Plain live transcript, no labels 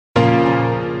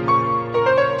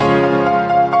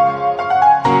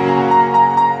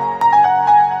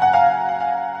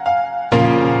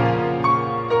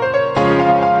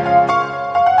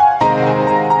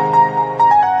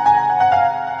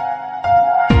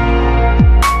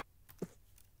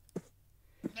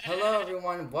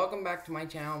everyone, welcome back to my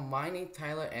channel. My name's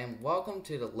Tyler and welcome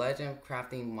to the Legend of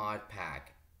Crafting mod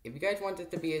pack. If you guys want this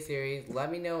to be a series,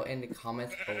 let me know in the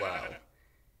comments below.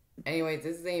 Anyways,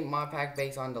 this is a mod pack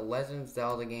based on the Legend of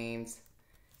Zelda games.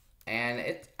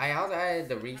 And I also added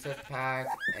the research pack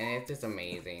and it's just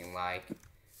amazing. Like,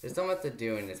 there's so much to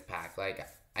do in this pack. Like,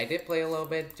 I did play a little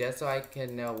bit just so I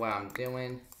can know what I'm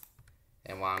doing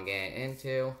and what I'm getting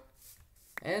into.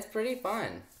 And it's pretty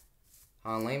fun.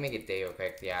 Let me make a day real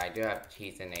quick. Yeah, I do have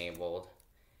cheats enabled.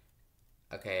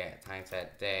 Okay, time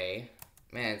set day.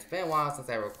 Man, it's been a while since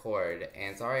I recorded,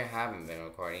 and sorry I haven't been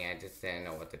recording. I just didn't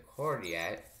know what to record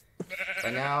yet.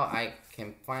 But now I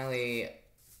can finally,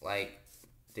 like,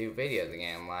 do videos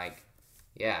again. Like,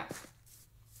 yeah.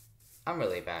 I'm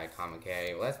really bad at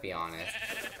commentary, let's be honest.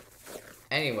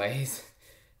 Anyways,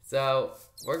 so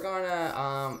we're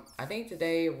gonna, I think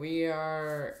today we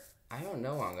are, I don't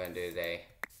know what I'm gonna do today.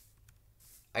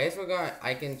 I guess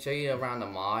I can show you around the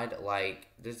mod. Like,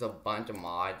 there's a bunch of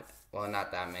mod. Well,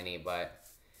 not that many, but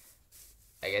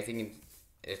I guess you can,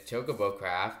 it's Chocobo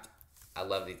Craft. I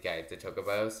love these guys, the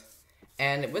Chocobos.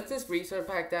 And with this research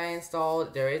pack that I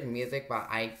installed, there is music, but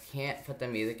I can't put the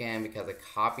music in because of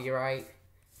copyright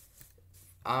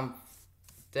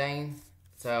thing.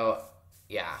 So,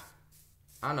 yeah.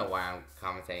 I don't know why I'm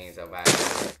commentating so bad.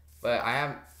 But I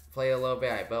have played a little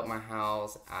bit. I built my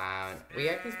house. We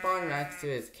actually spawned next to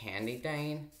this candy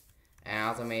thing. And I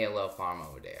also made a little farm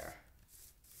over there.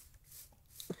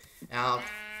 Now,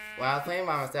 when I was playing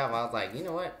by myself, I was like, you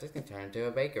know what? This can turn into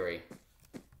a bakery.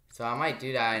 So I might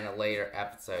do that in a later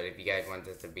episode if you guys want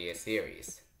this to be a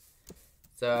series.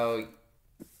 So,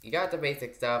 you got the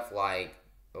basic stuff like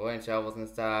the wooden shovels and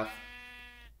stuff.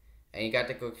 And you got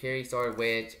the Kokiri sword,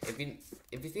 which,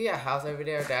 if you see a house over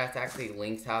there, that's actually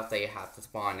Link's house that you have to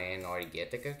spawn in order to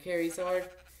get the Kokiri sword.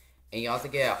 And you also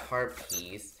get a heart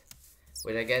piece,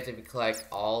 which I guess if you collect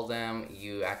all of them,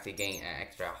 you actually gain an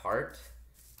extra heart,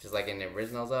 just like in the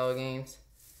original Zelda games.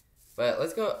 But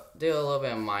let's go do a little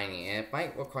bit of mining, and if my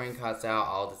recording cuts out,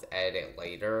 I'll just edit it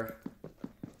later.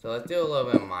 So let's do a little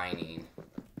bit of mining.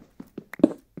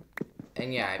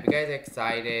 And yeah, if you guys are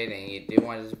excited and you do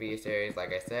want this to be a series,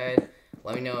 like I said,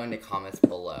 let me know in the comments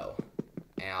below.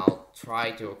 And I'll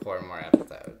try to record more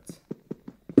episodes.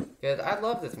 Because I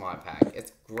love this mod pack.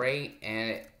 It's great,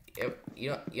 and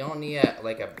you don't need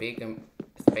a big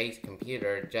space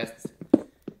computer just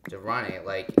to run it.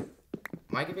 Like,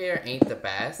 my computer ain't the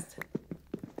best,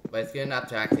 but it's good enough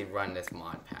to actually run this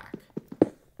mod pack.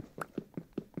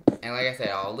 And like I said,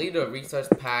 I'll leave the resource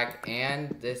pack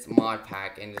and this mod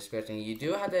pack in the description. You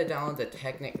do have to download the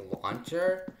Technic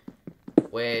Launcher,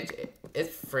 which is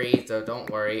free, so don't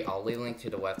worry. I'll leave a link to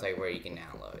the website where you can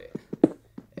download it.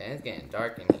 And it's getting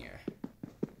dark in here.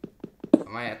 I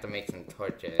might have to make some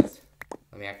torches.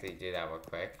 Let me actually do that real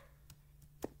quick.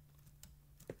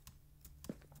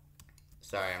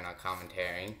 Sorry, I'm not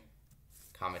commentating.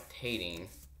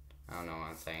 I don't know what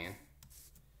I'm saying.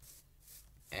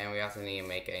 And we also need to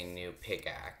make a new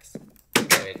pickaxe,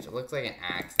 which looks like an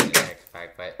axe in the text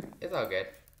pack, but it's all good.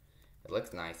 It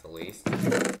looks nice at least.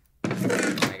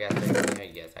 I guess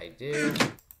yes I do.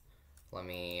 Let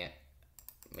me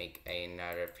make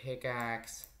another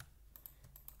pickaxe.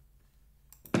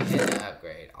 And an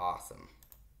upgrade, awesome.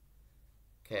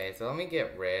 Okay, so let me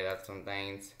get rid of some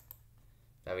things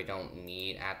that we don't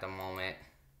need at the moment.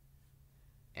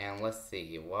 And let's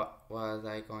see, what was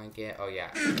I going to get? Oh yeah,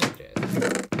 torches.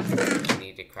 I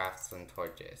need to craft some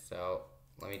torches. So,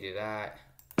 let me do that.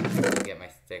 Get my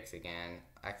sticks again.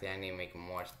 Actually, I need to make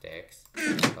more sticks.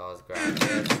 So let's grab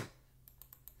this.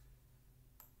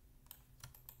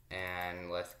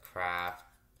 And let's craft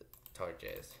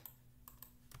torches.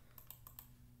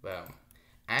 Boom.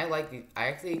 I like these. I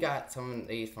actually got some of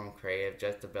these from Creative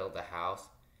just to build the house.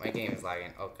 My game is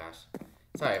lagging. Oh gosh.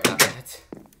 Sorry about that.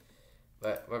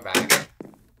 But we're back.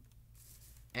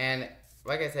 And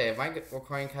like I said, if my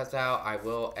recording cuts out, I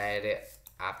will edit it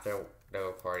after the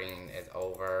recording is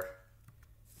over.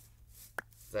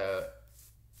 So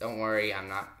don't worry, I'm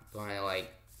not going to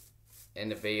end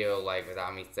the video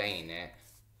without me saying it.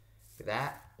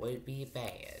 That would be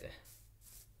bad.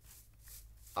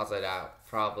 Also, that would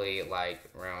probably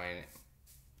ruin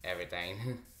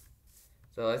everything.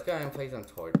 So let's go ahead and place some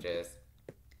torches.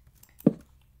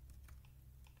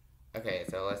 Okay,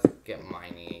 so let's get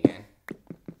mining again.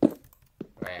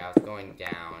 Right, I was going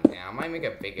down. Now, I might make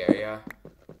a big area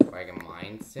where I can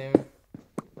mine soon.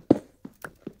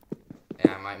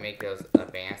 And I might make those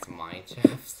advanced mine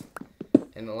shafts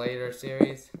in the later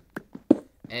series.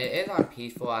 And it is on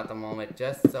peaceful at the moment,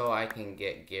 just so I can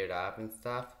get geared up and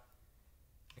stuff.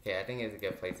 Okay, I think it's a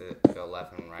good place to go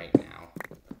left and right now.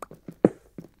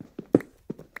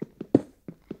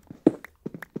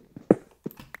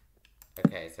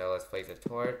 so let's place a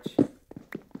torch.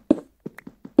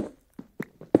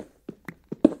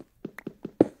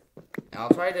 And I'll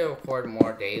try to record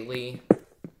more daily.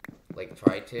 Like,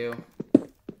 try to.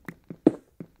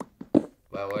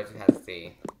 But we'll just have to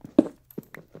see.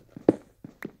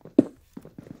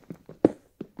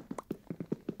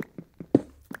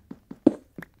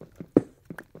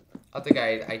 Also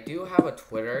guys, I do have a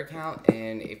Twitter account,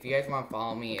 and if you guys want to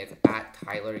follow me, it's at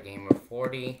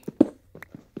TylerGamer40.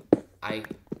 I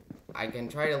can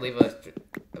try to leave a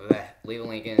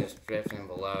link in the description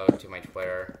below to my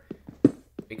Twitter,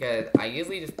 because I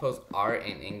usually just post art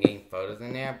and in-game photos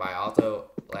in there, but I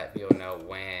also let people know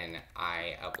when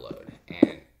I upload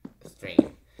and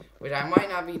stream, which I might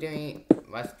not be doing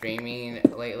much streaming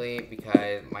lately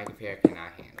because my computer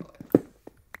cannot handle it.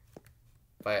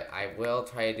 But I will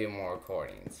try to do more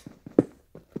recordings.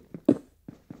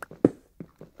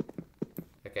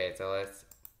 Okay, so let's,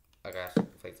 oh gosh,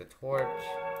 place a torch.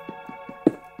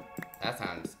 That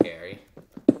sounds scary.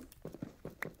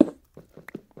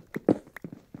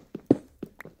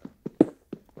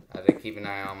 I have to keep an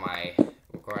eye on my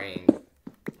recording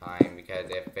time, because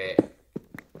if it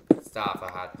stops, I'll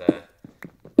have to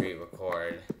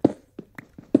re-record.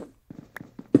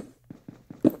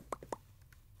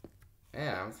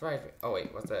 Yeah, I'm surprised. Oh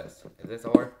wait, what's this? Is this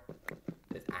ore?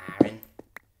 It's iron.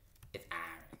 It's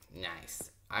iron. Nice.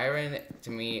 Iron, to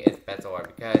me, is best ore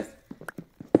because,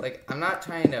 like, I'm not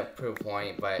trying to prove a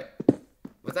point, but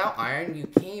without iron, you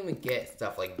can't even get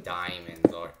stuff like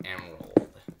diamonds or emerald,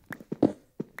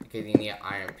 because you need an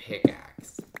iron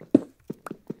pickaxe.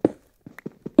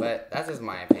 But that's just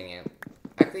my opinion.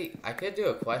 Actually, I could do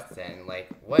a question, like,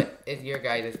 what is your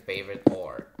guys' favorite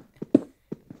ore?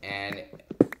 And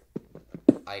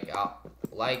I'll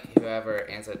like whoever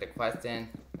answered the question,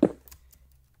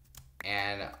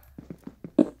 and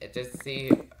just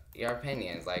see your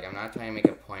opinions. Like, I'm not trying to make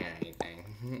a point or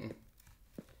anything.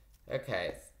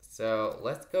 Okay, so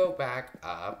let's go back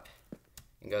up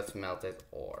and go smelt this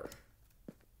ore,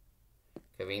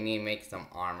 because we need to make some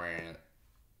armor, and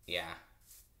yeah.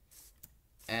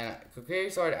 And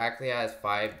Kokiri Sword actually has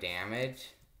 5 damage,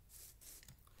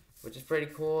 which is pretty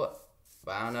cool.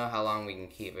 But I don't know how long we can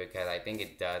keep it, because I think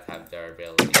it does have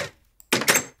durability.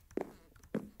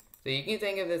 So you can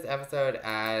think of this episode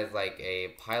as like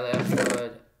a pilot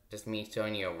episode, just me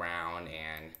showing you around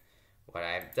and what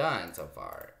I've done so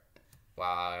far,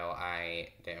 while I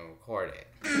didn't record it.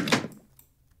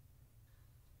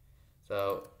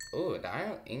 So, ooh, the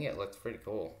iron ingot looks pretty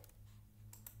cool.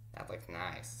 That looks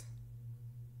nice.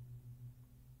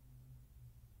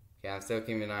 Yeah, I'm still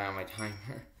keeping an eye on my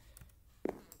timer.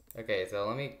 Okay, so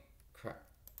let me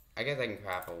I guess I can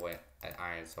craft an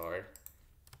iron sword.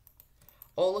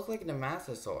 Oh, it looks like the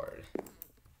Master Sword.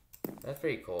 That's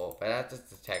pretty cool, but that's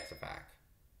just a texture pack.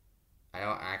 I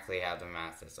don't actually have the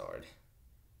Master Sword.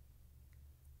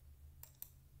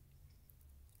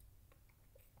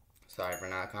 Sorry for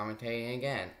not commentating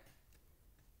again.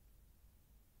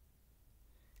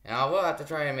 And I will have to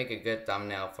try to make a good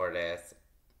thumbnail for this.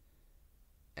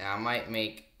 And I might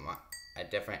make a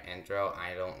different intro,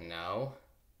 I don't know.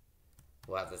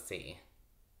 We'll have to see.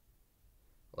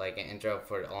 Like an intro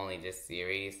for only this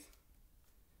series.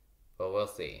 But we'll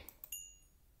see.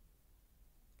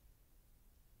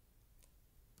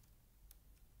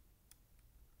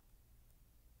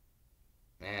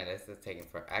 Man, this is taking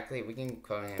for. Actually, we can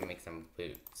go ahead and make some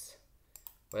boots.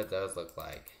 What do those look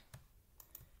like?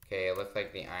 Okay, it looks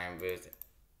like the iron boots,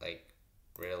 like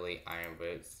really iron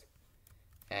boots.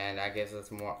 And that gives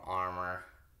us more armor.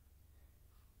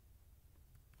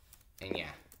 And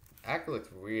yeah, that looks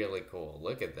really cool.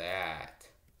 Look at that.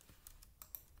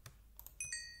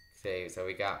 Okay, so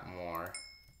we got more.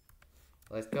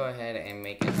 Let's go ahead and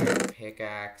make a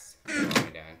pickaxe. What are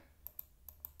we doing?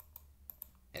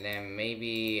 And then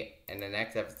maybe in the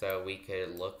next episode we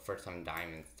could look for some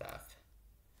diamond stuff.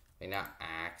 Wait, not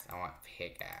axe. I want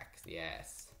pickaxe.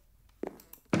 Yes.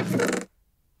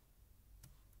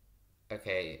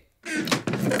 Okay.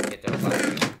 Get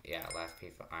the last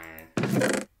piece of iron.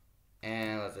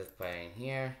 And let's just put it in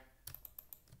here.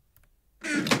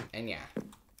 And yeah.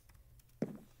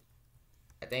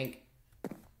 I think.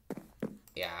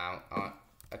 Yeah.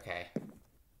 Okay.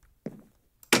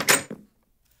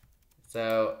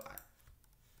 So,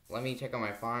 let me check on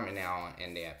my farm and now I'll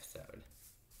end the episode.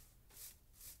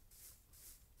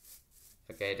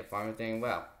 Okay, the farm is doing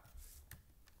well.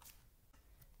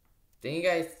 Thank you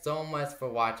guys so much for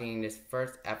watching this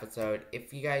first episode.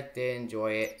 If you guys did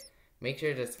enjoy it, make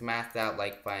sure to smash that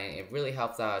like button. It really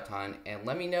helps out a ton. And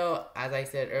let me know, as I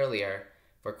said earlier,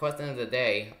 for question of the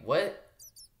day,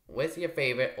 what's your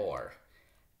favorite ore?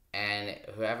 And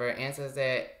whoever answers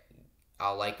it,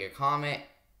 I'll like your comment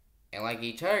and like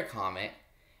each other comment.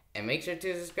 And make sure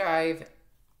to subscribe.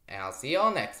 And I'll see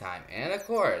y'all next time. And of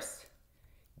course,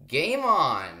 game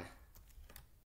on!